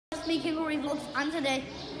me, Kangaroo Vlogs, and today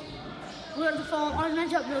we're at the farm. I was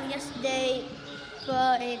meant to upload yesterday,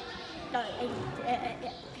 but it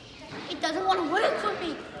doesn't want to work for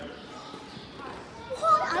me.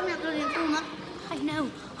 What? I haven't uploaded in 4 months. I know.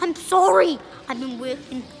 I'm sorry. I've been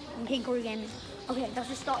working on Kangaroo Gaming. Okay, let's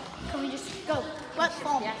just start. Can we just go? Let's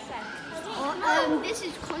farm. Yes, This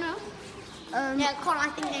is Connor. Yeah, Connor, I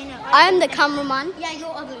think they know. I am the cameraman. Yeah,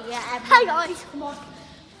 you're ugly. Yeah. Hi guys. Come on.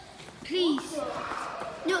 Please.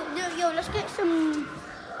 No, let's get some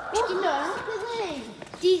chicken nuggets.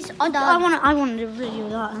 These are I want to video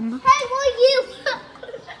that. Hey, what are you?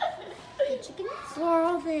 The chickens? Where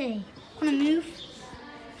are they? Wanna move?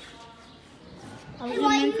 I'll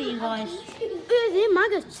zoom in for you guys. They're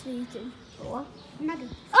maggots eating. What?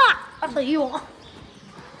 Maggots. Ah! That's what you are.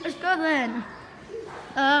 Let's go then.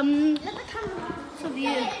 Let the camera. It's up to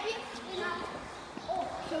you.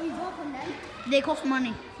 Shall we drop on them? They cost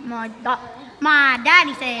money. My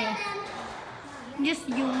daddy said. Just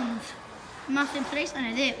use massive place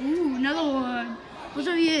and it. Ooh, another one. What's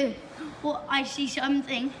up you? Well, I see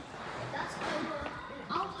something. That's good.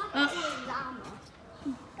 I'll pack it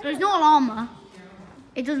with There's no llama.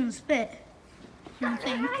 It doesn't spit. I don't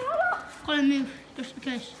think. Gotta move just in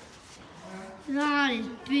case. That is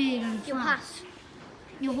big and You'll fat. pass.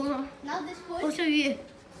 You hold on. Now this boy. What's up you?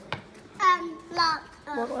 Like.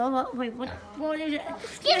 Wait, what is it?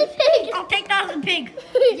 Skinny pig. I'll take that as a pig.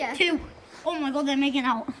 Yeah. 2. Oh my god, they're making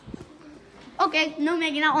out. Okay, no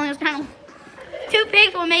making out on this channel. 2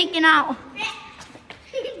 pigs were making out.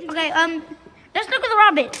 Okay, let's look at the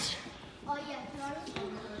rabbits. Oh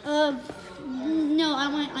yeah. No,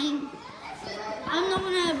 I'm not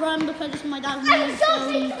gonna run because it's my dad's name, so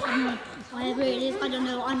whatever it is, I don't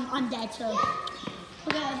know. I'm dead, so.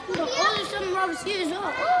 Okay, oh, there's some rabbits here as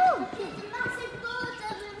well. Oh.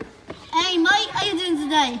 Hey mate, how you doing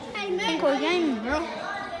today? Hey mate. Kangaroo Gaming, bro.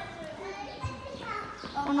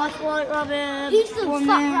 Oh, nice white rabbit. He's the one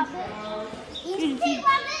fat there. rabbit. He's the pig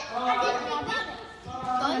rabbit.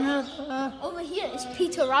 Another. Over here is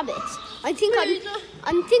Peter Rabbit. I think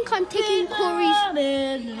I'm taking Corey's.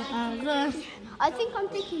 I think I'm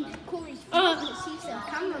taking Corey's. He's a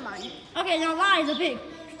cameraman. Okay, now that is a pig.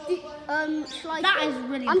 Shall I That is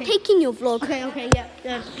really I'm big. taking your vlog. Okay,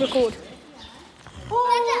 yeah, record. Oh,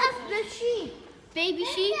 the sheep. Baby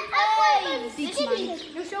sheep. Hey, Big chicken. man.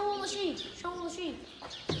 You show all the sheep. Show all the sheep.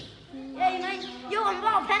 Hey, mate. Yo, I'm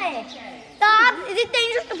about a penny. Dad, is it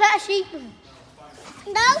dangerous to pet a sheep?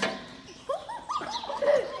 No.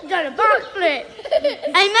 You done a backflip.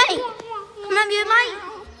 Hey, mate. Come on, you, mate.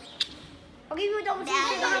 I'll give you a double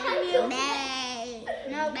cheeseburger.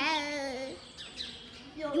 No.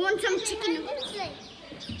 You want some chicken?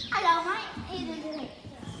 Hello, mate.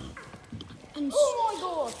 Oh my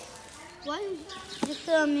god. Why? Just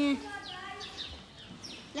yeah.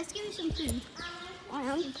 Let's give you some food. I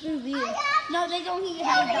am food here. No, they don't eat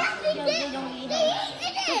hay. No, they don't eat hay.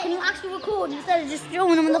 So can you actually record instead of just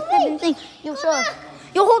showing them the flipping thing? Yo, sure.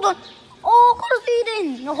 Yo, hold on. Oh, got a feed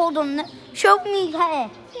in. Yo, hold on. Show me hair.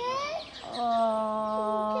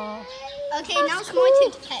 Okay, now it's my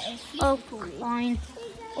turn to pet it. Oh, fine.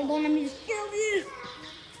 Hold on, let me just give you.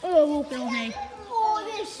 Oh, walking on hay. Oh,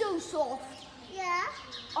 they're so soft. Yeah.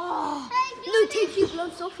 Oh. No, take your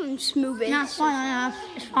gloves off and smooth it. No, it's fine. I have.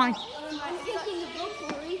 It's fine. I'm taking the glove,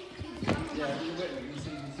 Corey.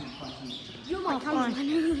 You're my Oh, cameraman.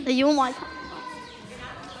 fine. You're my.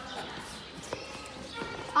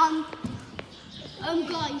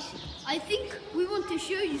 Guys, I think we want to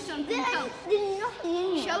show you something else. There's nothing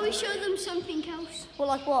in here. Shall we show them something else? Well,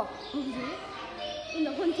 like what? Over there. In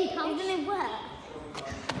the haunted house. Isn't it where?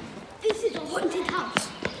 This is a haunted house.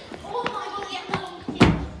 Oh my god,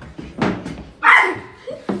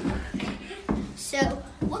 So,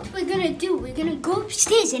 what we're gonna do, we're gonna go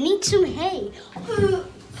upstairs and eat some hay.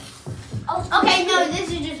 Okay, no, this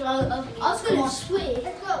is just. I was gonna swear.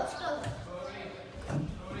 Let's go.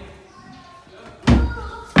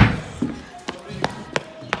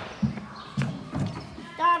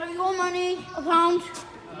 Dad, have you got money? £1.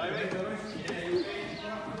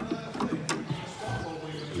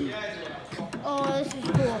 Oh, this is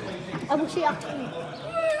cool. I will see after you.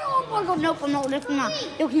 Oh my god, nope, I'm not lifting that.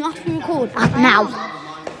 You can actually record now.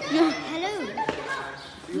 No, hello.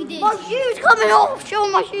 We did. My shoes coming off. Show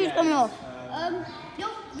my shoes coming off. No.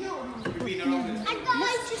 And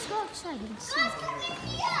guys, just go outside and see.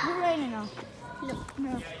 It's raining now.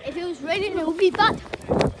 No. If it was raining, it would be bad.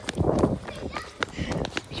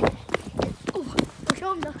 Oh,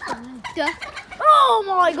 show them the. Oh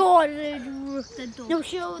my god. The dog. No,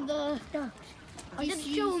 show the. I just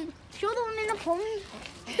show them in the pond.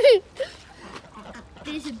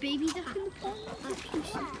 There's a baby duck in the pond.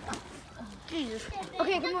 Jesus.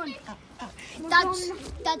 Okay, come on.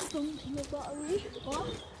 Dad's phone is low battery. What?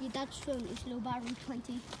 Your dad's phone is low battery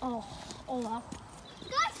 20. Oh wow.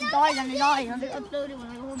 He died and he died. I uploaded it when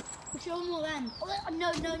I got home. Show them all then.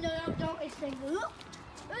 No, don't. It's like, look.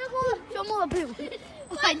 Show them all the poo.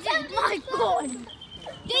 I did. My God.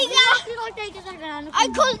 These are. I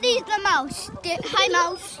call these the mouse. Hi,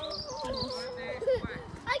 mouse.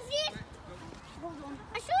 I see it. Hold on.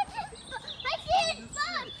 I see it.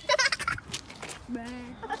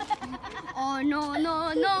 Oh no.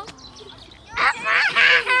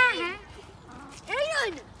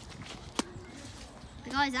 The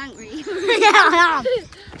guy's angry. Yeah, I am.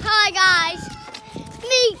 Hi guys.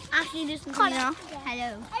 Me. Actually, this is Connor. Hello.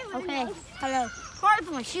 Okay. Hello. Try to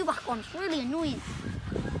put my shoe back on. It's really annoying.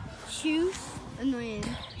 Shoes. Annoying.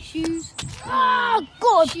 Shoes. Oh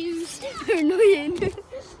God. Shoes. Annoying.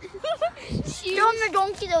 Shoes. Show them the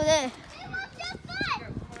donkey over there.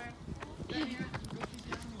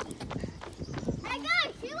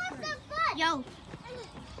 Yo,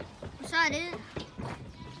 what's that?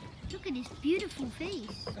 Look at his beautiful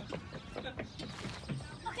face.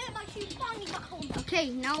 Okay, my shoes finally back on. Okay,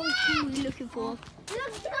 now what are we looking for? You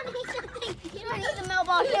don't need the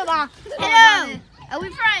mailbox here, Hello. Are we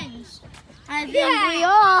friends? I think we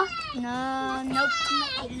are. No, nope.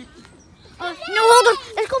 No, hold on.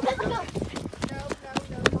 Let's go back.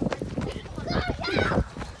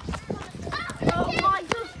 Oh my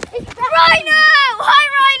God. It's Rhino! Hi,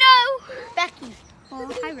 Rhino! Becky. Oh,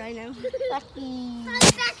 hi, Rhino. Becky. Hi,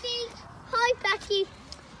 Becky. Hi, Becky.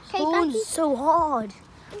 Phone's so hard.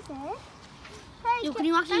 Hey, Yo, can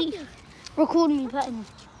you actually record me petting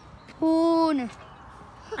Phone.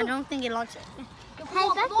 I don't think it likes it. Hey,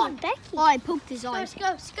 Becky. Oh, I poked his eyes.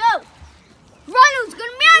 Let's go. Rhino's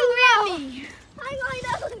gonna be angry at me. Hi,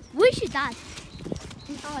 Rhino. Where's your dad?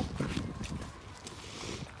 Inside.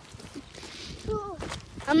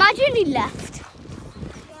 Imagine he left.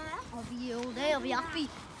 I'll be here all day. I'll be happy.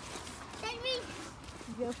 Take me.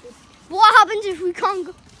 What happens if we can't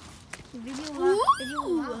go? Video.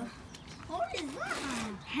 What is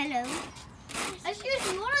that? Hello. Excuse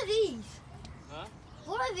me, what are these? Huh?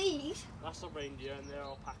 What are these? That's a reindeer and they're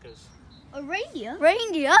alpacas. A reindeer?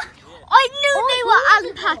 Reindeer? I knew they were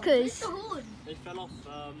alpacas. The hood. They fell off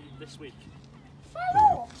this week.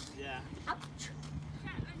 Fell off. Yeah. Ouch.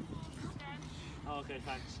 Oh, okay,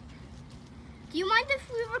 thanks. Do you mind if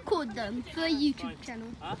we record them for a YouTube Fine. channel?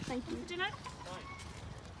 Huh? Thank you. Dinner?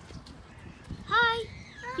 Hi.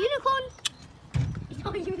 Unicorn.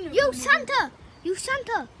 Oh, Yo, Santa. You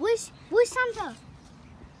Santa. Where's Santa?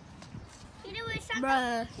 You know where's Santa?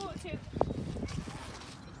 Bruh.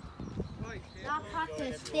 That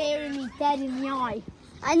packer staring me dead in the eye.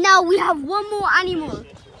 And now we have one more animal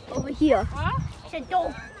over here. Huh? It's a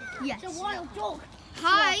dog. Yes. It's a wild dog.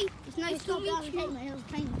 Hi. It's nice to meet you.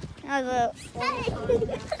 Hey.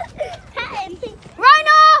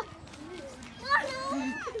 Rhino!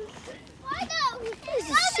 This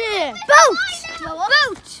is sick. Boat!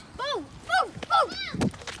 Boat! Boat.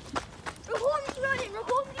 Record me running.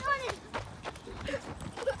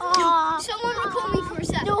 Someone record me for a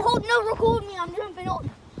sec. No, record me. I'm jumping on.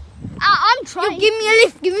 I'm trying. Yo, give me a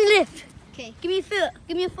lift. Okay. Give me a foot.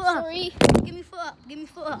 Give me a foot up. Sorry. Give me a foot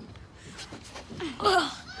up.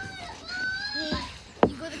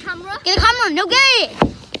 You got the camera? Get a camera. No, get it.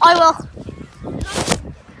 I will.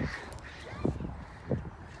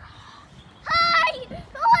 Hi!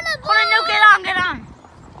 Connor, no, get on.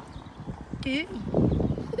 Dude.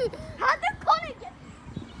 How did Connor get?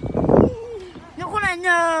 No, Connor,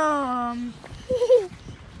 no.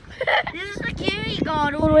 There's a security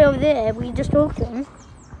guard all the way over there. We just talked to him.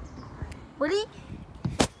 Willie?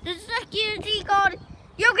 There's a security guard.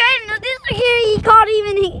 Yo, Gaten, there's a security guard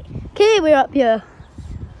even here. We're up here.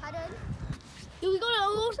 Pardon? Yo, we got an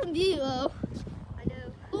awesome view, though. I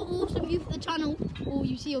know. Got an awesome view for the channel. Oh,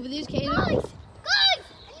 you see over there's Kaden. Guys!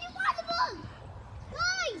 You want the ball?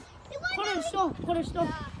 Guys! You want Connor, stop.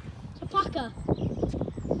 It's a packer.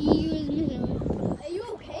 He was missing. Are you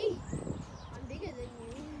okay? I'm bigger than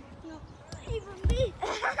you. Even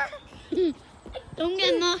me. Don't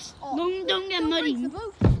get messed. Don't get muddy.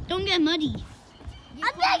 Don't get muddy.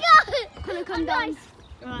 I'm bigger! Can I come down?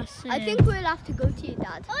 I think we'll have to go to your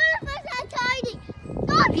dad. All of us are tiny.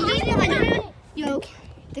 Yo,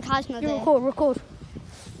 the car's not there. Record.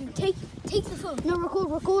 Take the phone. No,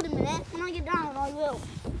 record a minute. When I get down, I will.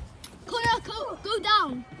 Connor, go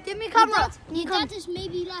down. Give me a camera. Your dad has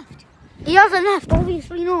maybe left. He hasn't left,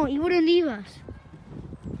 obviously not. He wouldn't leave us.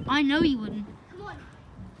 I know he wouldn't. Come on.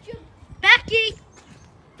 Jump. Becky!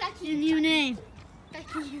 Becky. Your new name.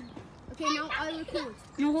 Becky. Okay, now I record.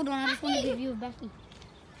 No, hold on. I just want to give you a Becky.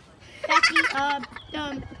 Becky,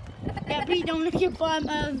 yeah, please don't look your bum.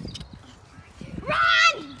 Run!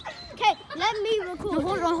 Okay, let me record. No,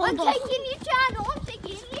 hold on. I'm taking your channel. I'm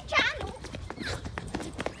taking your channel.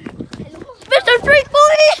 Hello? Mr. Street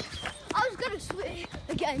Boy! I was gonna swim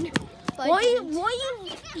again. but I Why didn't.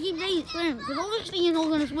 you keep saying swim? Because obviously you're not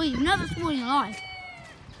going to swim. You've never swum in your life.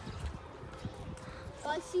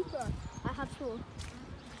 By super, I have swum.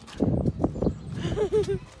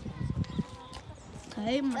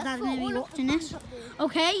 Okay, my That's dad's what going to all be of watching the this. fans up there.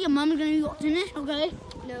 Okay, your mum's going to be watching this. Okay,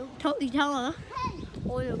 No. totally tell her.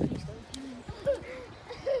 Oh no, please don't.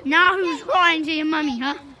 Now who's crying to your mummy,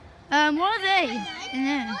 huh? What are they in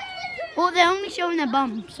there? Well, they're only showing their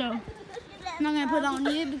bum, so I'm not going to put that on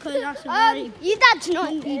you because that's a very Your dad's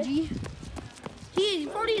not in there. PG. He's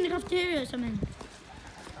probably in the cafeteria or something.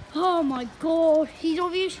 Oh my god, he's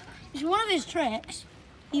obvious. It's one of his tricks.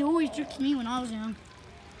 He always tricked me when I was young.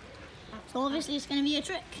 So obviously it's going to be a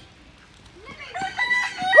trick.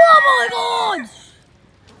 Oh my god!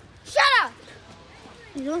 Shut up!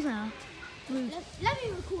 He does that. Let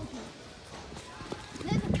me record you.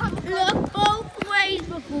 Let the camera. Look both ways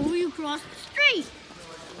before you cross the street.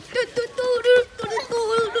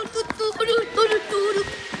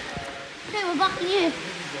 Okay, we're back in here.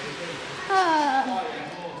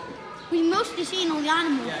 We've mostly seen all the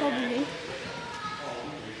animals, probably.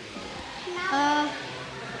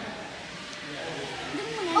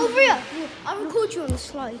 Over here. I'll record you on the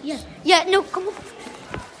slide. Yeah. Yeah, no, come on.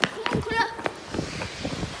 Come on.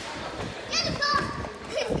 Get the phone.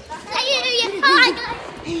 Hi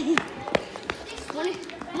guys.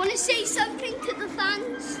 Wanna say something to the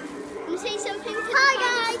fans? Wanna say something to the fans?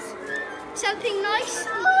 Guys. Something nice?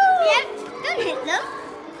 Yeah. Don't hit them.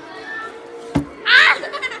 Ah!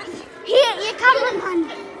 Here, your cameraman.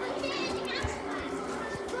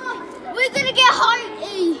 We're gonna get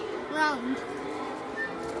Hardy round.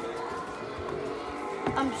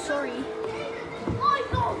 I'm sorry.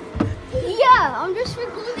 Yeah, I'm just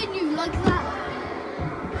recording you like that.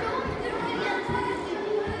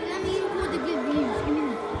 Let me record the good views. Give me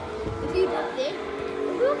that. If you love it,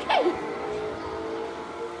 we're okay.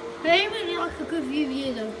 But I ain't really like a good view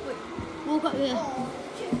here though. Walk up here.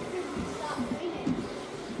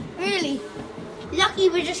 Really? Lucky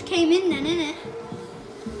we just came in then, innit?